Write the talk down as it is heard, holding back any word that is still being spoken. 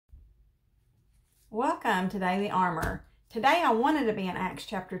Welcome to Daily Armor. Today I wanted to be in Acts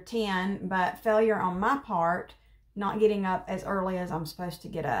chapter 10, but failure on my part, not getting up as early as I'm supposed to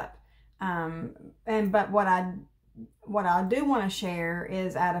get up. But what I do want to share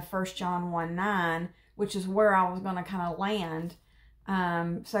is out of 1 John 1:9, which is where I was going to kind of land.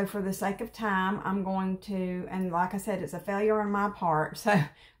 So for the sake of time, I'm going to, and like I said, it's a failure on my part, so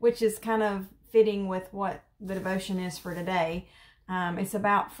which is kind of fitting with what the devotion is for today. It's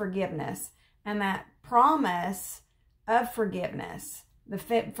about forgiveness. And that promise of forgiveness,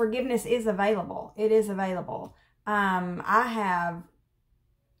 forgiveness is available. It is available. I have,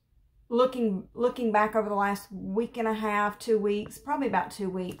 looking back over the last week and a half, 2 weeks, probably about 2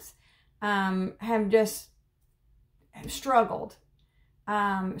 weeks, have just struggled.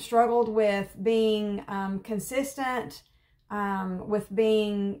 Struggled with being consistent, with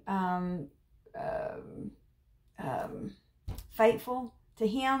being faithful to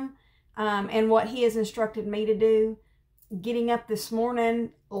Him. And what He has instructed me to do. Getting up this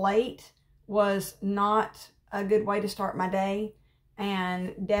morning late was not a good way to start my day,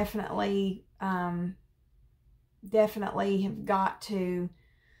 and definitely have got to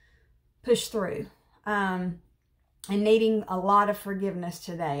push through, and needing a lot of forgiveness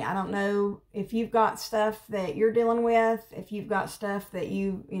today. I don't know if you've got stuff that you're dealing with, if you've got stuff that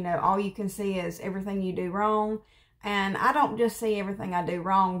you know, all you can see is everything you do wrong. And I don't just see everything I do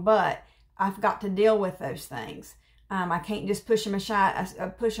wrong, but I've got to deal with those things. I can't just push them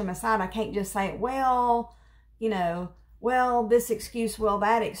aside. I can't just say, well, you know, well, this excuse, well,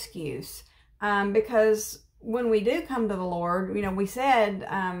 that excuse. Because when we do come to the Lord, you know, we said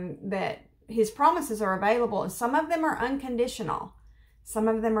that His promises are available, and some of them are unconditional. Some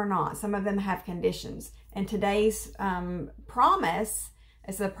of them are not. Some of them have conditions. And today's promise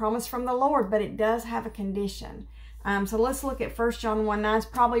is a promise from the Lord, but it does have a condition. So let's look at 1 John 1:9. It's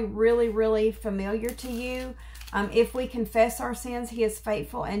probably really familiar to you. If we confess our sins, He is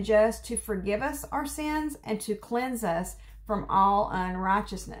faithful and just to forgive us our sins and to cleanse us from all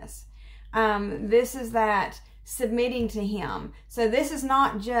unrighteousness. This is that submitting to Him. So this is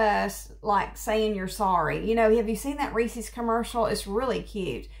not just like saying you're sorry. You know, have you seen that Reese's commercial? It's really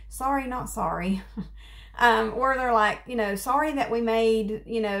cute. Sorry, not sorry. Where they're like, you know, sorry that we made,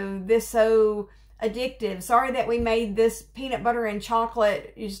 you know, this so addictive. Sorry that we made this peanut butter and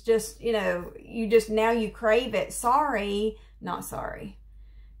chocolate is just, you know, now you crave it. Sorry, not sorry.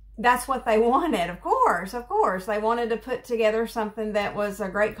 That's what they wanted. Of course. They wanted to put together something that was a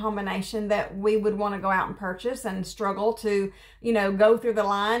great combination that we would want to go out and purchase and struggle to, you know, go through the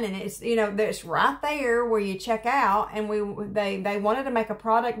line. And it's, you know, it's right there where you check out. And they wanted to make a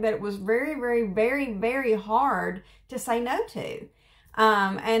product that was very hard to say no to.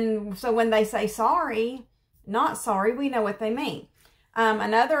 And so when they say sorry, not sorry, we know what they mean.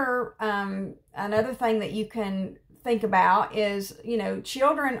 Another thing that you can think about is, you know,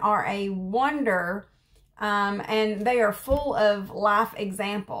 children are a wonder, and they are full of life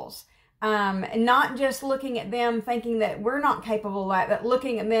examples. Not just looking at them thinking that we're not capable of that, but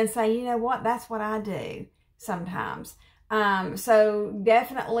looking at them and saying, you know what, that's what I do sometimes. So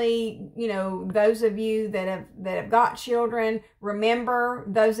definitely, you know, those of you that have got children, remember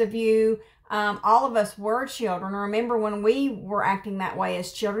those of you, all of us were children. Remember when we were acting that way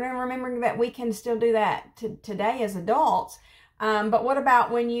as children, and remembering that we can still do that today as adults. But what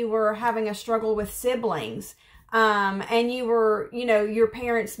about when you were having a struggle with siblings, and you were, you know, your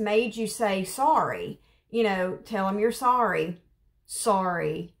parents made you say sorry, you know, tell them you're sorry.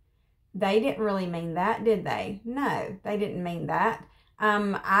 Sorry. They didn't really mean that, did they? No, they didn't mean that.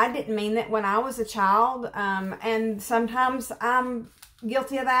 I didn't mean that when I was a child, and sometimes I'm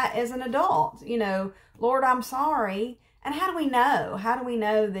guilty of that as an adult. You know, Lord, I'm sorry. And how do we know? How do we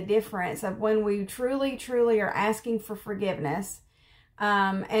know the difference of when we truly are asking for forgiveness,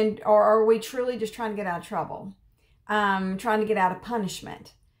 or are we truly just trying to get out of trouble, trying to get out of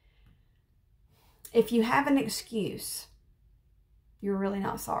punishment? If you have an excuse, you're really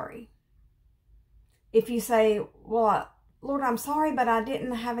not sorry. If you say, well, Lord, I'm sorry, but I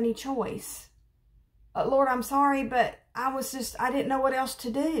didn't have any choice. Lord, I'm sorry, but I didn't know what else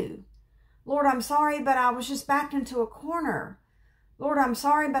to do. Lord, I'm sorry, but I was just backed into a corner. Lord, I'm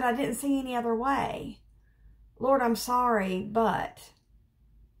sorry, but I didn't see any other way. Lord, I'm sorry, but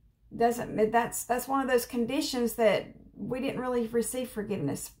that's one of those conditions that we didn't really receive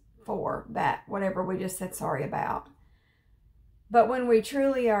forgiveness for, that whatever we just said sorry about. But when we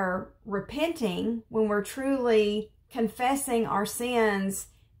truly are repenting, when we're truly confessing our sins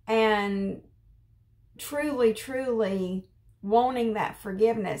and truly wanting that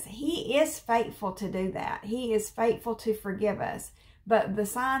forgiveness, He is faithful to do that. He is faithful to forgive us. But the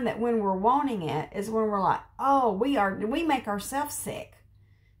sign that when we're wanting it is when we're like, oh, we make ourselves sick.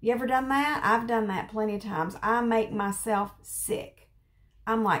 You ever done that? I've done that plenty of times. I make myself sick.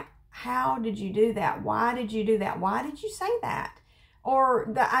 I'm like, how did you do that? Why did you do that? Why did you say that?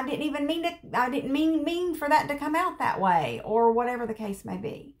 Or I didn't mean for that to come out that way, or whatever the case may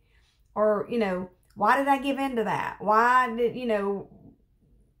be. Or, why did I give in to that? Why?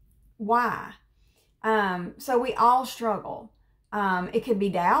 So we all struggle. It could be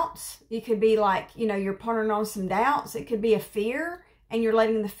doubts. It could be like, you're pondering on some doubts. It could be a fear, and you're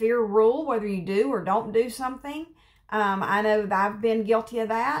letting the fear rule whether you do or don't do something. I know that I've been guilty of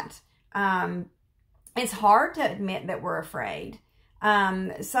that. It's hard to admit that we're afraid.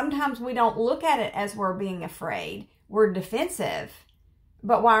 Sometimes we don't look at it as we're being afraid. We're defensive.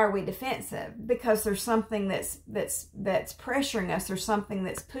 But why are we defensive? Because there's something that's pressuring us. There's something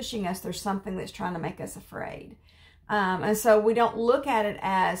that's pushing us. There's something that's trying to make us afraid. And so we don't look at it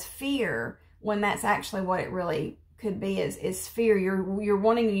as fear when that's actually what it really could be is fear. You're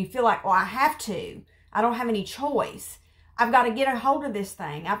wanting, and you feel like, well, I have to. I don't have any choice. I've got to get a hold of this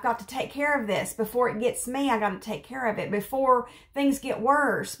thing. I've got to take care of this. Before it gets me, I got to take care of it. Before things get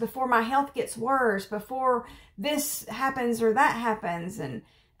worse, before my health gets worse, before this happens or that happens,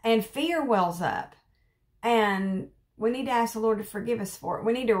 and fear wells up. And we need to ask the Lord to forgive us for it.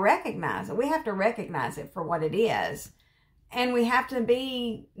 We need to recognize it. We have to recognize it for what it is. And we have to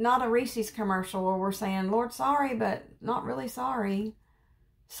be not a Reese's commercial where we're saying, Lord, sorry, but not really sorry.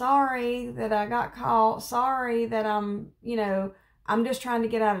 Sorry that I got caught. Sorry that I'm just trying to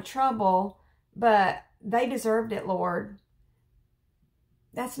get out of trouble, but they deserved it, Lord.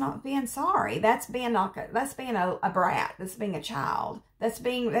 That's not being sorry. That's being a brat. That's being a child.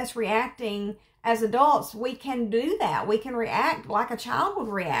 That's reacting. As adults, we can do that. We can react like a child would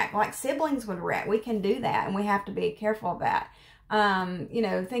react, like siblings would react. We can do that, and we have to be careful of that.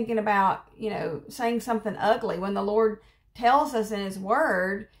 Thinking about, saying something ugly when the Lord tells us in His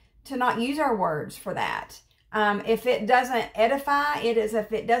Word to not use our words for that. If it doesn't edify,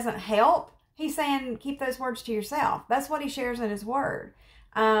 if it doesn't help, He's saying keep those words to yourself. That's what He shares in His Word.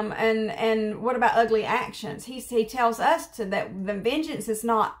 And what about ugly actions? He tells us that the vengeance is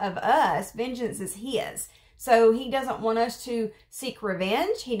not of us. Vengeance is His. So He doesn't want us to seek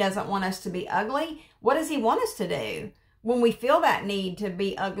revenge. He doesn't want us to be ugly. What does He want us to do? When we feel that need to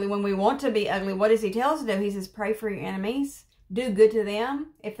be ugly, when we want to be ugly, what does He tell us to do? He says, pray for your enemies. Do good to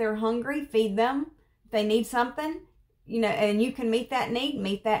them. If they're hungry, feed them. If they need something, and you can meet that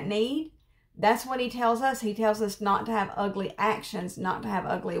need. That's what He tells us. He tells us not to have ugly actions, not to have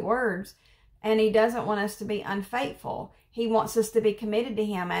ugly words. And He doesn't want us to be unfaithful. He wants us to be committed to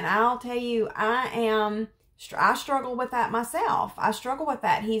Him. And I'll tell you, I struggle with that myself. I struggle with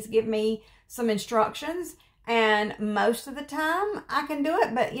that. He's given me some instructions, and most of the time I can do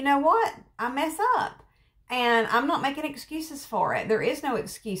it. But you know what? I mess up. And I'm not making excuses for it. There is no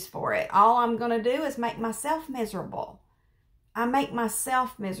excuse for it. All I'm going to do is make myself miserable. I make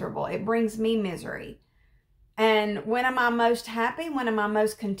myself miserable. It brings me misery. And when am I most happy? When am I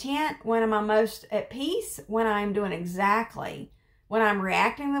most content? When am I most at peace? When I'm doing exactly. When I'm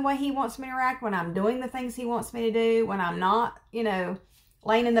reacting the way He wants me to react. When I'm doing the things He wants me to do. When I'm not,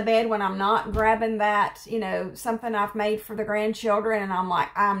 laying in the bed. When I'm not grabbing that, something I've made for the grandchildren. And I'm like,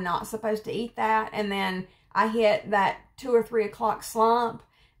 I'm not supposed to eat that. And then I hit that 2 or 3 o'clock slump.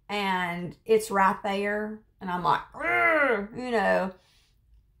 And it's right there. And I'm like,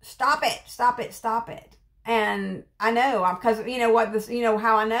 stop it. And I know, because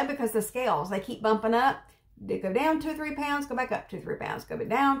how I know? Because the scales, they keep bumping up. They go down 2 or 3 pounds, go back up 2 or 3 pounds, go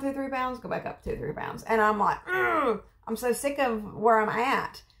down 2 or 3 pounds, go back up 2 or 3 pounds. And I'm like, I'm so sick of where I'm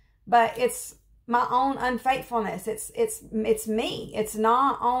at. But it's my own unfaithfulness. It's me. It's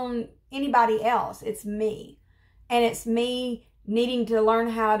not on anybody else. It's me. And it's me needing to learn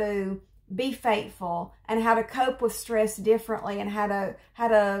how to be faithful and how to cope with stress differently and how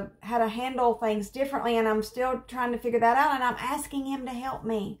to handle things differently. And I'm still trying to figure that out, and I'm asking Him to help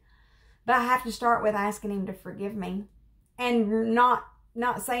me. But I have to start with asking Him to forgive me, and not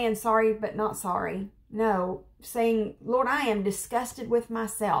saying sorry, but not sorry. No, saying, Lord, I am disgusted with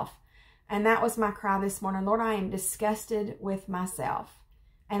myself. And that was my cry this morning. Lord, I am disgusted with myself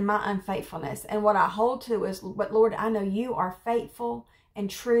and my unfaithfulness. And what I hold to is, but Lord, I know You are faithful and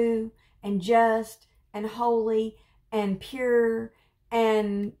true and just and holy and pure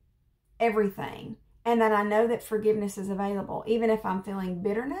and everything. And that I know that forgiveness is available. Even if I'm feeling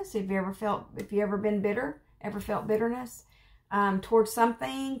bitterness, if you ever been bitter, ever felt bitterness towards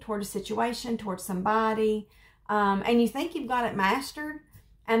something, towards a situation, towards somebody, and you think you've got it mastered.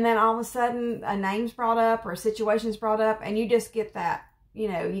 And then all of a sudden a name's brought up or a situation's brought up, and you just get that,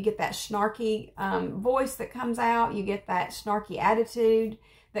 you know, you get that snarky voice that comes out. You get that snarky attitude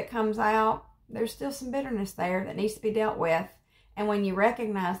that comes out. There's still some bitterness there that needs to be dealt with. And when you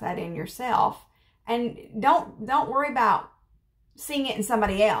recognize that in yourself, and don't worry about seeing it in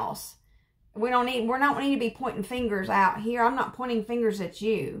somebody else. We don't need to be pointing fingers out here. I'm not pointing fingers at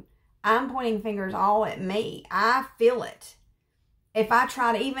you. I'm pointing fingers all at me. I feel it. If I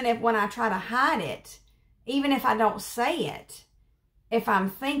try to, even if when I try to hide it, even if I don't say it, if I'm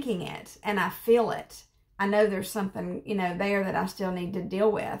thinking it and I feel it, I know there's something, you know, there that I still need to deal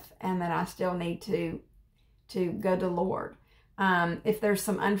with, and that I still need to go to the Lord. If there's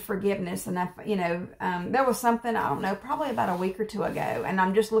some unforgiveness, and you know, there was something, I don't know, probably about a week or two ago, and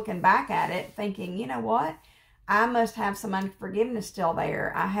I'm just looking back at it thinking, you know what? I must have some unforgiveness still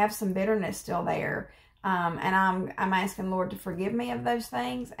there. I have some bitterness still there. And I'm asking Lord to forgive me of those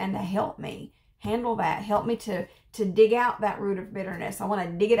things and to help me handle that. Help me to dig out that root of bitterness. I want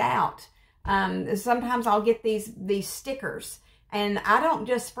to dig it out. Sometimes I'll get these stickers, and I don't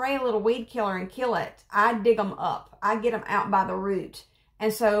just spray a little weed killer and kill it. I dig them up. I get them out by the root.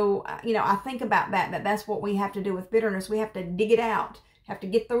 And so, you know, I think about that's what we have to do with bitterness. We have to dig it out. Have to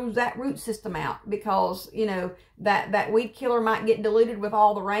get that root system out, because, you know, that weed killer might get diluted with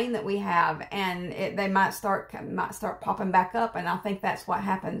all the rain that we have, and they might start popping back up. And I think that's what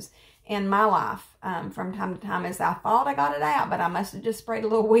happens in my life from time to time. Is I thought I got it out, but I must have just sprayed a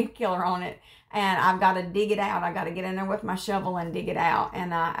little weed killer on it, and I've got to dig it out. I got to get in there with my shovel and dig it out.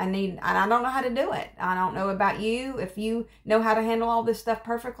 And I don't know how to do it. I don't know about you. If you know how to handle all this stuff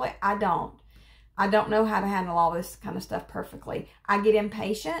perfectly, I don't. I don't know how to handle all this kind of stuff perfectly. I get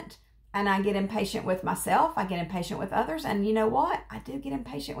impatient, and I get impatient with myself. I get impatient with others. And you know what? I do get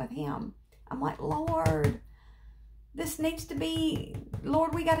impatient with Him. I'm like, Lord, this needs to be,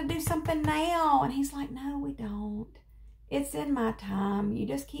 Lord, we got to do something now. And He's like, no, we don't. It's in my time. You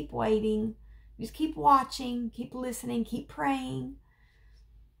just keep waiting. Just keep watching, keep listening, keep praying.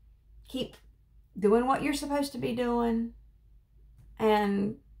 Keep doing what you're supposed to be doing.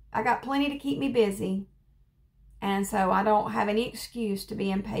 And I got plenty to keep me busy. And so I don't have any excuse to be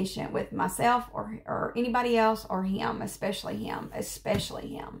impatient with myself or anybody else, or Him, especially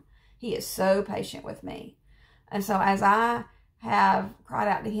Him. He is so patient with me. And so as I have cried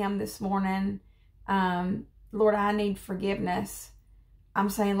out to Him this morning, Lord, I need forgiveness. I'm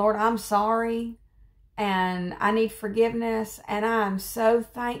saying, Lord, I'm sorry, and I need forgiveness. And I'm so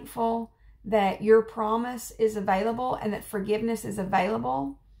thankful that Your promise is available and that forgiveness is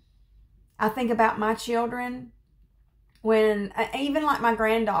available. I think about my children, when, even like my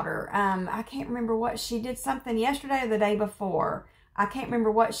granddaughter, I can't remember what she did, something yesterday or the day before. I can't remember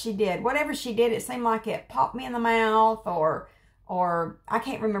what she did. Whatever she did, it seemed like it popped me in the mouth, or I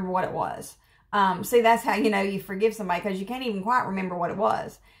can't remember what it was. See, that's how, you know, you forgive somebody, because you can't even quite remember what it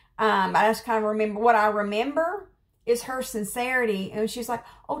was. I just kind of remember, what I remember is her sincerity. And she's like,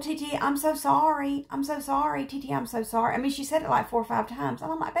 oh, TT, I'm so sorry. I'm so sorry. TT, I'm so sorry. I mean, she said it like 4 or 5 times.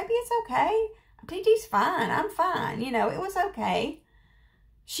 And I'm like, baby, it's okay. TT's fine. I'm fine. You know, it was okay.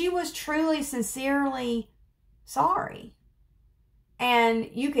 She was truly, sincerely sorry. And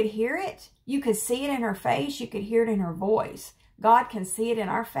you could hear it. You could see it in her face. You could hear it in her voice. God can see it in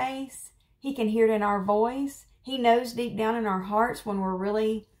our face. He can hear it in our voice. He knows deep down in our hearts when we're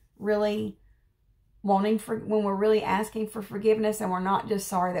really, really when we're really asking for forgiveness, and we're not just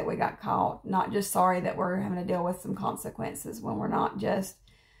sorry that we got caught, not just sorry that we're having to deal with some consequences, when we're not just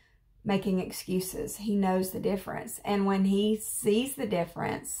making excuses. He knows the difference. And when He sees the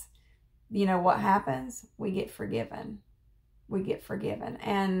difference, you know what happens? We get forgiven. We get forgiven.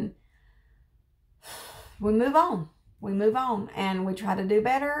 And we move on. We move on, and we try to do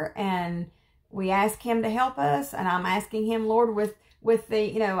better, and we ask Him to help us. And I'm asking Him, Lord, with the,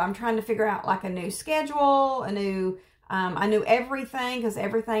 you know, I'm trying to figure out like a new schedule, I knew everything, because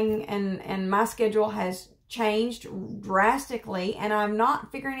everything in my schedule has changed drastically, and I'm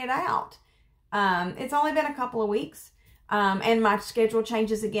not figuring it out. It's only been a couple of weeks, and my schedule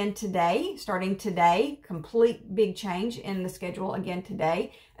changes again today, starting today, complete big change in the schedule again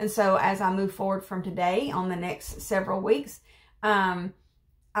today. And so as I move forward from today on the next several weeks, I'm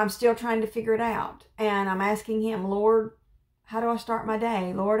still trying to figure it out. And I'm asking Him, Lord, how do I start my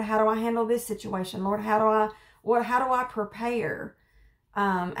day? Lord, how do I handle this situation? Lord, how do I prepare?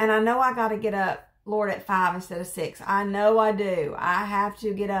 And I know I got to get up, Lord, at 5 instead of 6. I know I do. I have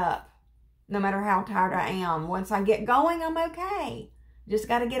to get up, no matter how tired I am. Once I get going, I'm okay. Just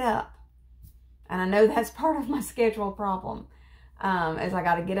got to get up. And I know that's part of my schedule problem, is I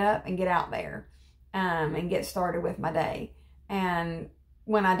got to get up and get out there, and get started with my day. And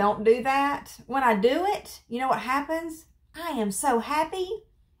when I don't do that. When I do it, you know what happens? I am so happy.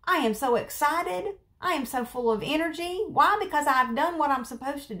 I am so excited. I am so full of energy. Why? Because I've done what I'm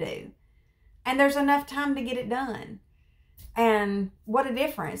supposed to do. And there's enough time to get it done. And what a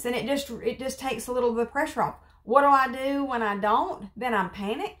difference. And it just takes a little of the pressure off. What do I do when I don't? Then I'm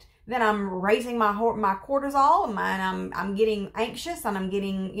panicked. Then I'm raising my cortisol, and I'm getting anxious, and I'm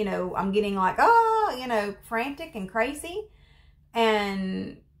getting, I'm getting like, frantic and crazy.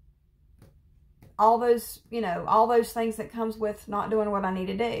 And all those things that comes with not doing what I need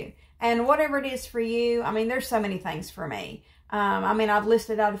to do. And whatever it is for you, I mean, there's so many things for me. I've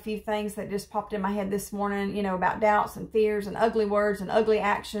listed out a few things that just popped in my head this morning, about doubts and fears and ugly words and ugly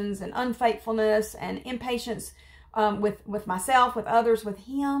actions and unfaithfulness and impatience with myself, with others, with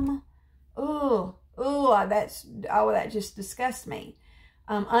him. That just disgusts me.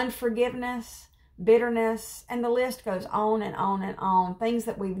 Unforgiveness, bitterness, and the list goes on and on and on. Things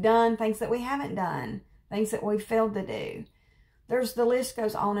that we've done, things that we haven't done, things that we've failed to do. The list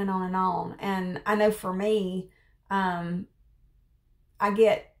goes on and on and on. And I know for me, I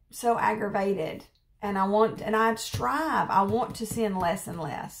get so aggravated, and I strive. I want to sin less and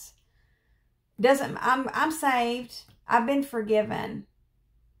less. I'm saved. I've been forgiven.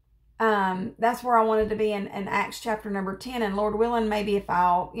 That's where I wanted to be in Acts chapter number 10. And Lord willing, maybe if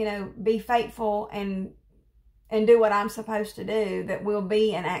I'll, be faithful and do what I'm supposed to do, that we'll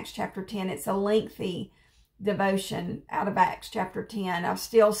be in Acts chapter 10. It's a lengthy devotion out of Acts chapter 10. I'm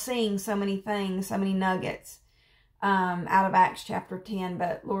still seeing so many things, so many nuggets out of Acts chapter 10.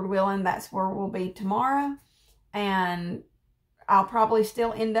 But Lord willing, that's where we'll be tomorrow. And I'll probably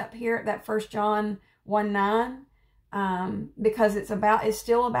still end up here at that 1 John 1:9. Because it's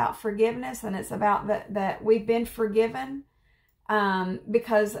still about forgiveness, and it's about that we've been forgiven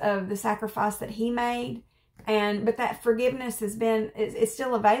because of the sacrifice that he made, but that forgiveness it's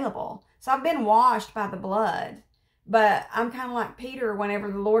still available. So I've been washed by the blood, but I'm kind of like Peter whenever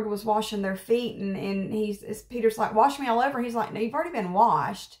the Lord was washing their feet, and Peter's like, wash me all over. He's like, no, you've already been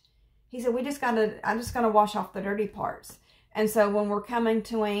washed. He said, I'm just gonna wash off the dirty parts. And so when we're coming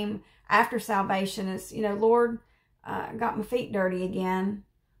to him after salvation, it's, Lord, I got my feet dirty again.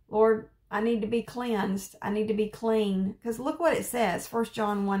 Lord, I need to be cleansed. I need to be clean. Because look what it says, 1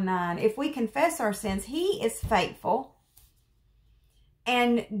 John 1:9. If we confess our sins, he is faithful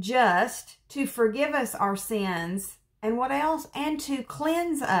and just to forgive us our sins. And what else? And to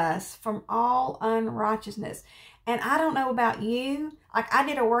cleanse us from all unrighteousness. And I don't know about you. Like, I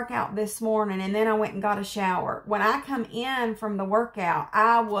did a workout this morning, and then I went and got a shower. When I come in from the workout,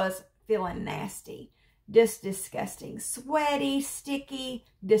 I was feeling nasty. Just disgusting. Sweaty, sticky,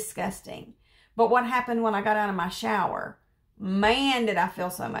 disgusting. But what happened when I got out of my shower? Man, did I feel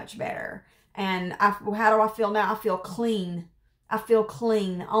so much better. And how do I feel now? I feel clean. I feel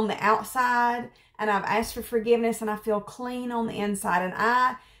clean on the outside. And I've asked for forgiveness, and I feel clean on the inside. And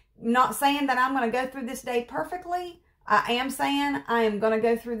I'm not saying that I'm going to go through this day perfectly. I am saying I am going to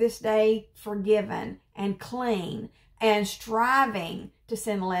go through this day forgiven and clean and striving to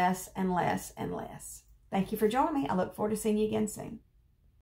sin less and less and less. Thank you for joining me. I look forward to seeing you again soon.